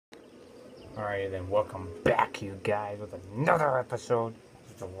Alright then, welcome back you guys with another episode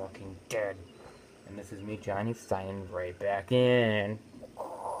of The Walking Dead. And this is me, Johnny, signing right back in.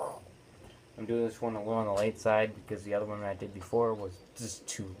 I'm doing this one a little on the late side because the other one I did before was just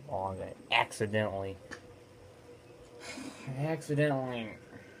too long. I accidentally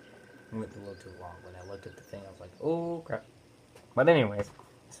went a little too long. When I looked at the thing, I was like, oh crap. But anyways,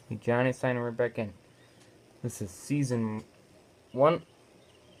 this is me, Johnny, signing right back in. This is season 1.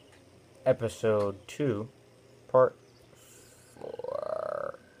 Episode 2, part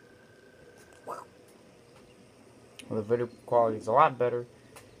 4. Well, the video quality is a lot better,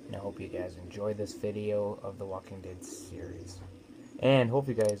 and I hope you guys enjoy this video of the Walking Dead series. And hope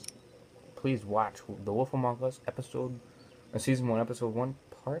you guys please watch The Wolf Among Us season 1, episode 1,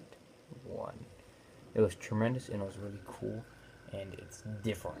 part 1. It was tremendous, and it was really cool, and it's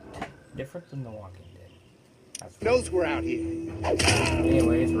different than The Walking Dead. Knows we're out here.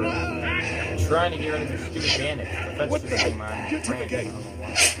 Anyways, we're trying to get rid of the stupid bandits. What the heck? Get to the gate.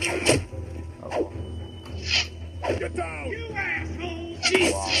 Get down. You asshole.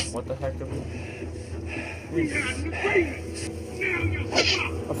 Jesus. Wow, what the heck did we got an agreement. Now you're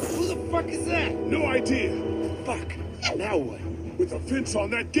fucked. Who the fuck is that? No idea. Fuck. Now what? With a fence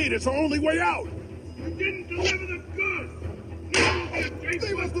on that gate, it's our only way out. You didn't deliver the goods.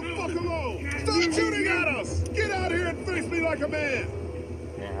 Leave us the fuck alone! Stop shooting at us! Get out here and face me like a man!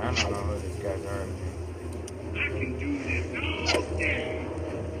 Yeah, I don't know who these guys are. I can do this all day!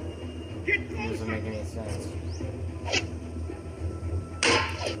 Get closer! Doesn't make any sense. I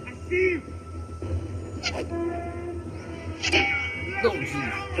see you! Oh,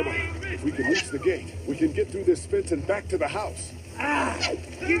 jeez. Come on. If we can reach the gate, we can get through this fence and back to the house. Ah!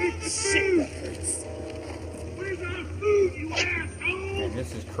 Give it the shit that hurts! Where's our food, you asshole? Man,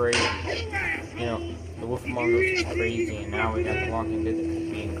 this is crazy. You know, The Wolf Among Us is crazy, and now we got The Walking Dead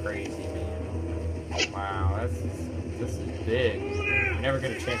being crazy, man. Wow, this is big. You never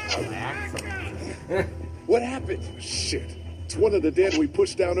get a chance to relax. What happened? Shit. It's one of the dead we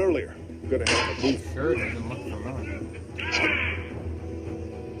pushed down earlier. Gonna have to move. Sure, it doesn't look familiar.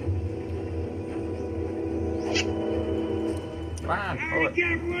 Come on, pull it.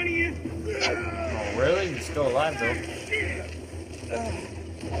 Oh, really? You're still alive, though.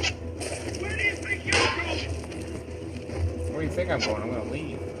 Where do you think you're going? Where do you think I'm going? I'm going to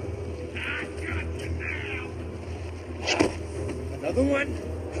leave. I got you now. Another one?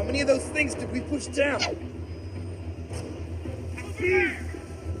 How many of those things did we push down? Here.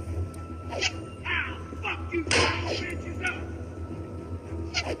 Ow, fuck you, bitches up.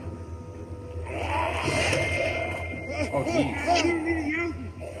 Oh, jeez.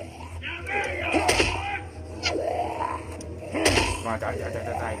 Come on, die.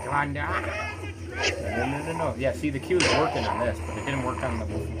 Come on, die. No. Yeah, see, the queue is working on this, but it didn't work on the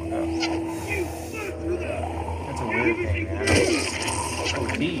Wolf Among Us. That's a weird thing, man. Oh,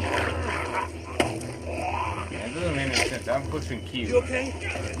 geez. Yeah, it doesn't make any sense. I'm pushing Q. You okay?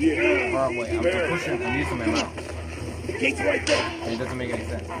 Yeah. Oh, wait, I'm using my mouse. The gate's right there. And it doesn't make any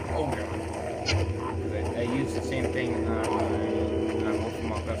sense. Oh, God. I used the same thing on Wolf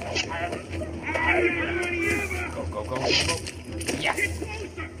Among Us. Go. Yes!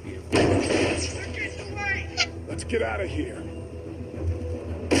 Beautiful. Let's get out of here.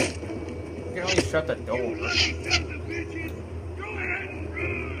 You can only shut the door.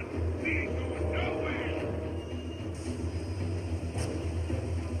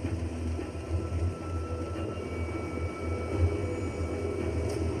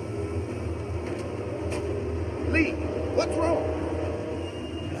 Lee, what's wrong?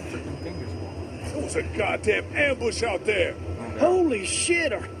 There was a goddamn ambush out there. Holy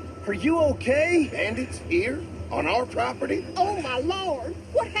shit, are you okay? Bandits here? On our property? Oh, my Lord.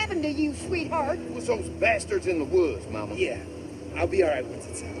 What happened to you, sweetheart? It was those bastards in the woods, Mama. Yeah, I'll be alright once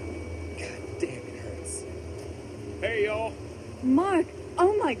it's out. God damn, it hurts. Hey, y'all. Mark,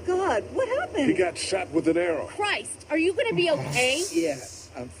 oh my God, what happened? He got shot with an arrow. Christ, are you gonna be okay? Yeah,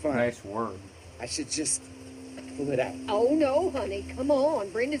 I'm fine. Nice word. I should just pull it out. Oh, no, honey, come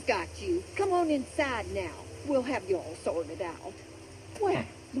on. Brenda's got you. Come on inside now. We'll have you all sorted out. Well,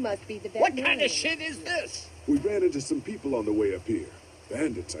 you must be the What veterinarian. kind of shit is this? We ran into some people on the way up here.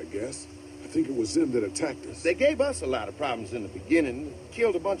 Bandits, I guess. I think it was them that attacked us. They gave us a lot of problems in the beginning.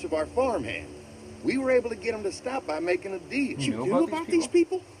 Killed a bunch of our farmhands. We were able to get them to stop by making a deal. You You know knew about about these these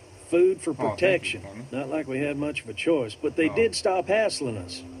people? Food for thank you, protection. Tommy. Not like we had much of a choice, but they did stop hassling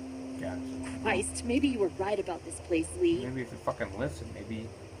us. Gotcha. Christ, maybe you were right about this place, Lee. Maybe if you fucking listen, maybe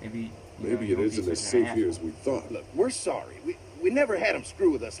Maybe it isn't as safe here as we thought. Look, we're sorry. We never had them screw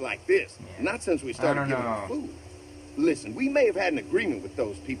with us like this. Yeah. Not since we started I don't giving know. them food. Listen, we may have had an agreement with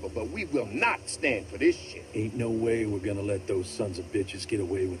those people, but we will not stand for this shit. Ain't no way we're gonna let those sons of bitches get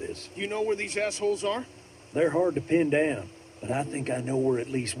away with this. You know where these assholes are? They're hard to pin down, but I think I know where at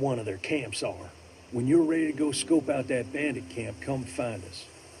least one of their camps are. When you're ready to go scope out that bandit camp, come find us.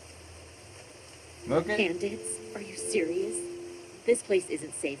 Okay. Bandits? Are you serious? This place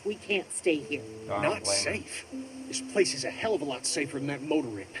isn't safe. We can't stay here. Not safe. This place is a hell of a lot safer than that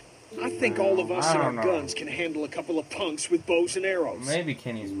motor inn. I think all of us and our guns can handle a couple of punks with bows and arrows. Maybe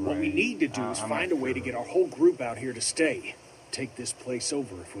Kenny's right. What we need to do is find a way to get our whole group out here to stay. Take this place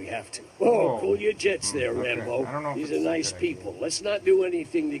over if we have to. Whoa, cool your jets there, okay. Rambo. I don't know if These it's are a nice good people. Let's not do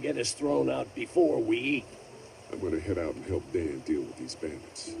anything to get us thrown out before we eat. I'm gonna head out and help Dan deal with these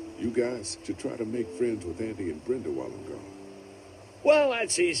bandits. You guys should try to make friends with Andy and Brenda while I'm gone. Well,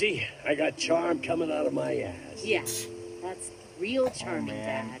 that's easy. I got charm coming out of my ass. Yeah, that's real charming,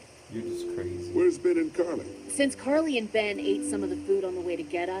 man. Dad. You're just crazy. Where's Ben and Carly? Since Carly and Ben ate some of the food on the way to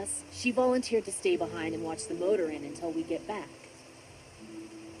get us, she volunteered to stay behind and watch the motor inn until we get back.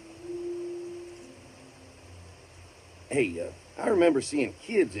 Hey, I remember seeing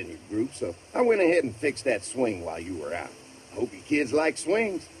kids in your group, so I went ahead and fixed that swing while you were out. Hope you kids like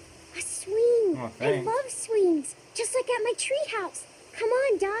swings. A swing. Oh, I thanks. love swings. Just like at my treehouse. Come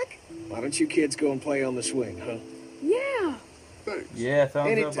on, Doc. Why don't you kids go and play on the swing, huh? Yeah. Thanks. Yeah, thumbs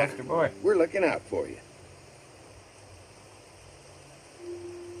up, Anytime. Buster Boy. We're looking out for you.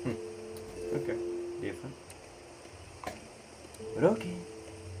 Okay, different. But okay.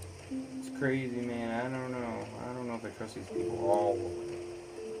 It's crazy, man. I don't know. I don't know if I trust these people all the way.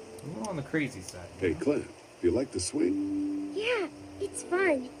 I'm on the crazy side. Hey, Clint, do you like the swing? Yeah, it's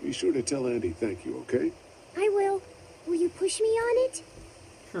fun. Be sure to tell Andy thank you, okay? I will. Will you push me on it?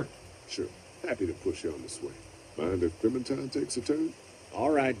 Sure. Sure. Happy to push you on the swing. Mind if Clementine takes a turn? All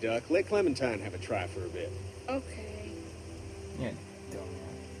right, Duck. Let Clementine have a try for a bit. Okay. Yeah,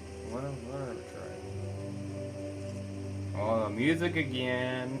 dumbass. Whatever, try. Oh, the music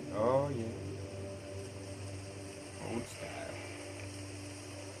again. Oh, yeah. Old style.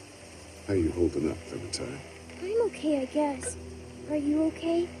 How you holding up, Clementine? I'm okay, I guess. Are you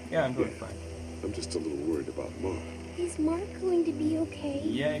okay? Yeah, I'm doing fine. I'm just a little worried about Mark. Is Mark going to be okay?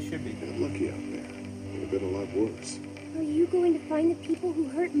 Yeah, it should be. Got lucky out there. Would have been a lot worse. Are you going to find the people who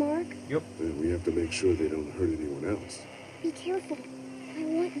hurt Mark? Yep. And we have to make sure they don't hurt anyone else. Be careful. I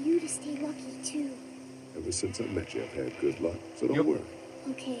want you to stay lucky, too. Ever since I met you, I've had good luck, so don't Yep. worry.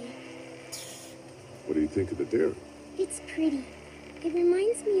 Okay. What do you think of the dairy? It's pretty. It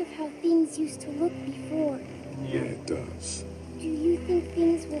reminds me of how things used to look before. Yeah, it does. Do you think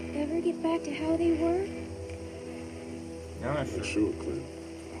things will ever get back to how they were? Yeah, I'm not Not sure. sure, Clint.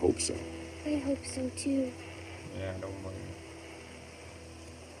 I hope so. I hope so, too. Yeah, don't worry.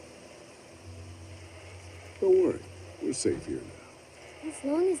 Don't worry. We're safe here now. As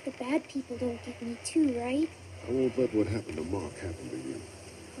long as the bad people don't get me too, right? I won't let what happened to Mark happen to you.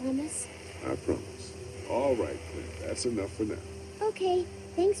 Promise? I promise. All right, Clint. That's enough for now. Okay,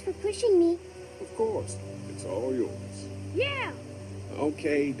 thanks for pushing me. Of course. It's all yours. Yeah!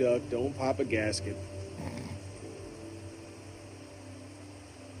 Okay, Duck. Don't pop a gasket.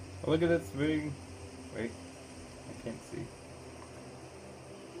 Oh, look at that swing. Wait, I can't see.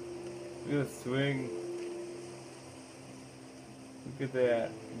 Look at the swing. Look at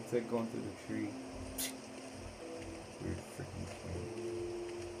that. It's like going through the tree. Weird freaking swing.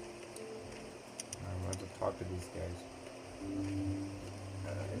 I'm going to talk to these guys.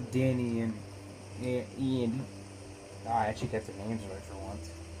 Danny and Ian. I actually got their names right for once.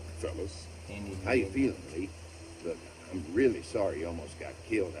 Fellas. Andy and How you Ian. feeling, Lee? Look, I'm really sorry you almost got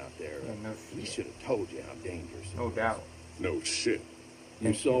killed out there. Yeah, no We shit. should have told you how dangerous it No was. doubt. No shit.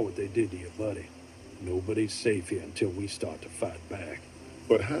 You saw what they did to your buddy. Nobody's safe here until we start to fight back.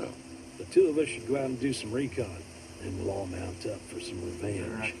 But how? The two of us should go out and do some recon, and we'll all mount up for some They're not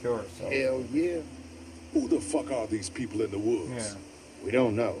revenge. sure, so. Hell yeah. Who the fuck are these people in the woods? Yeah. We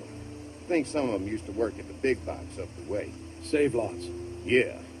don't know. I think some of them used to work at the big box up the way. Save lots.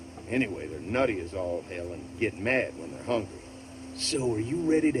 Yeah. Anyway, they're nutty as all hell and get mad when they're hungry. So are you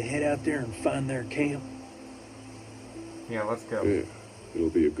ready to head out there and find their camp? Yeah, let's go. Yeah. It'll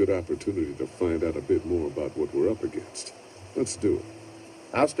be a good opportunity to find out a bit more about what we're up against. Let's do it.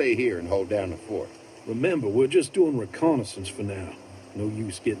 I'll stay here and hold down the fort. Remember, we're just doing reconnaissance for now. No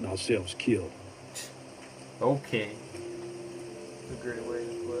use getting ourselves killed. Okay. It's a great way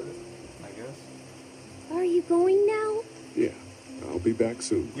to put it, I guess. Are you going now? Yeah. I'll be back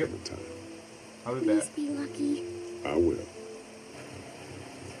soon, Yep. Clementine. I'll be Please back. be lucky. I will. Of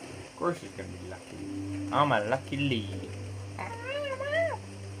course she's gonna be lucky. I'm a lucky lady.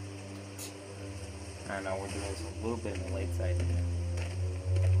 I know we're doing this a little bit on the late side.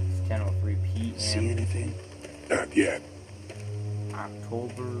 It's 10:03 p.m. See anything? Not yet.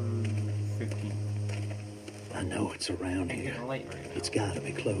 October 15th. I know it's around It's here. getting late right now. It's gotta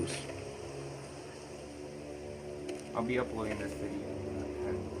be close. I'll be uploading this video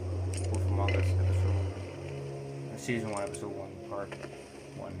and Wolf Among Us episode, season 1, episode 1, part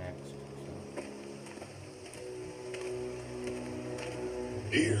 1 next. So.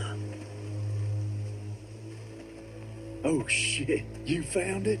 Here. Oh shit, you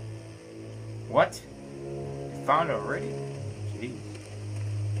found it? What? You found it already? Jeez.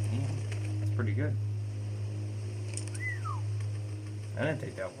 Yeah, it's pretty good. That didn't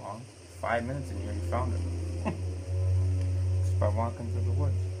take that long. 5 minutes and you already found it. Just by walking through the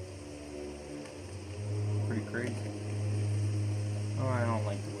woods. Pretty crazy. Oh, I don't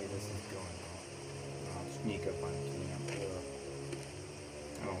like the way this is going. I'll sneak up on camp.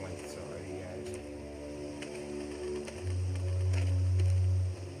 I don't like this already, guys.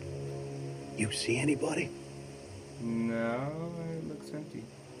 You see anybody? No, it looks empty.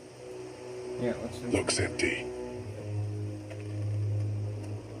 Yeah, it looks empty. Looks empty.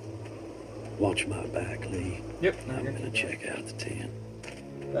 Watch my back, Lee. Yep. I'm gonna check out the tent.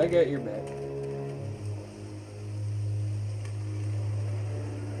 I got your back.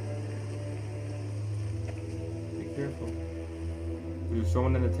 Be careful. There's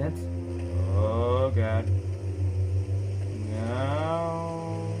someone in the tent? Oh god.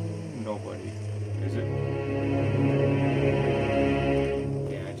 No. Nobody. Is it?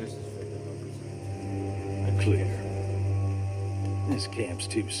 Yeah, just as figured. Clear. This camp's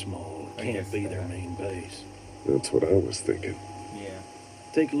too small. I Can't guess be their that. main base. That's what I was thinking. Yeah.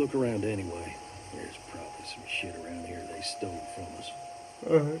 Take a look around anyway. There's probably some shit around here they stole from us.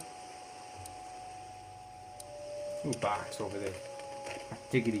 Uh-huh. Ooh, box over there.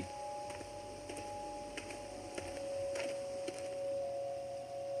 Diggity.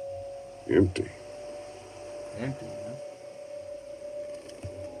 Empty. Empty, huh?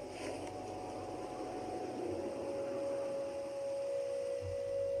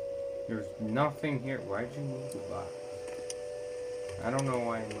 There's nothing here. Why'd you move the box? I don't know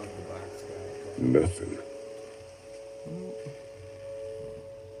why you moved the box, guys. Nothing.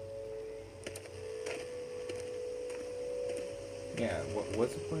 Yeah,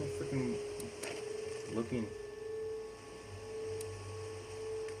 what's the point of freaking looking?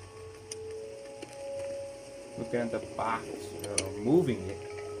 Looking at the box or moving it.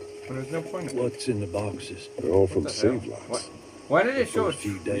 But there's no point. What's in the boxes? They're all from What the the hell? save lots. What? Why did it show For a us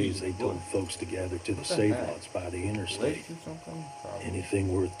few days, they told folks to gather to the What the save heck? lots by the interstate. Lakes or something? Probably.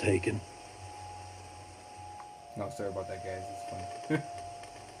 Anything worth taking? No, sorry about that, guys. It's fun.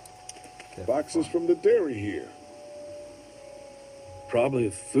 That's Boxes fun. from the dairy here. Probably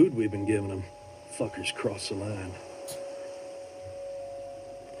the food we've been giving them. Fuckers cross the line.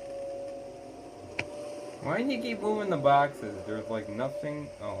 Why do you keep moving the boxes? There's like nothing.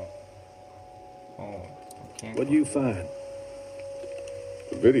 Oh. Oh. I can't. What'd you find?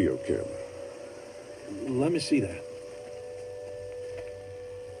 The video camera. Let me see that.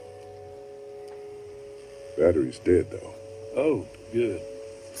 Battery's dead, though. Oh, good.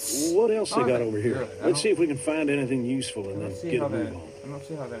 What else they Oh, got that's over here? good. I Let's don't- see if we can find anything useful I and then don't see get how a move that. on. I don't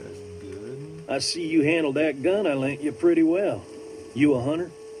see how that is good. I see you handled that gun I lent you pretty well. You a hunter?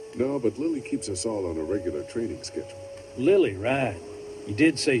 No, but Lily keeps us all on a regular training schedule. Lily, right. You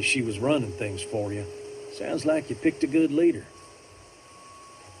did say she was running things for you. Sounds like you picked a good leader.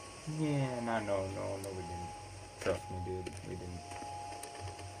 Yeah, no, we didn't. Trust me, dude, we didn't.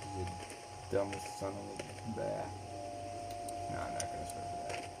 He's the dumbest son of a bah. No, I'm not gonna say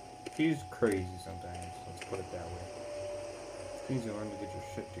that. He's crazy sometimes. Let's put it that way. Please learn to get your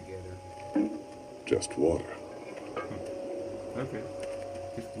shit together. Just water. Okay.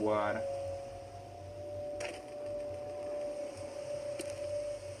 Just water.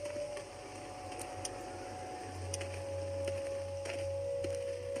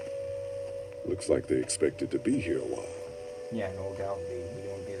 Looks like they expected to be here a while. Yeah, no doubt, dude. We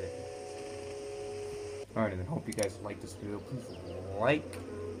don't get it. Alright, then hope you guys like this video. Please like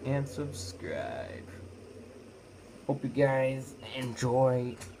and subscribe. Hope you guys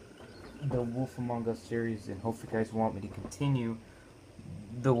enjoy the Wolf Among Us series, and hope you guys want me to continue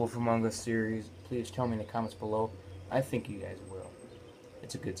the Wolf Among Us series. Please tell me in the comments below. I think you guys will.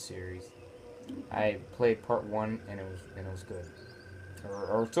 It's a good series. I played part 1 and it was good.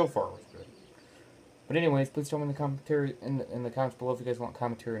 Or so far it was good. But anyways, please tell me in the commentary in the comments below if you guys want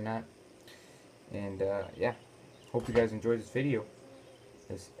commentary or not. And yeah, hope you guys enjoyed this video.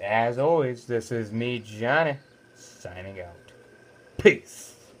 As always, this is me, Johnny, signing out.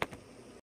 Peace.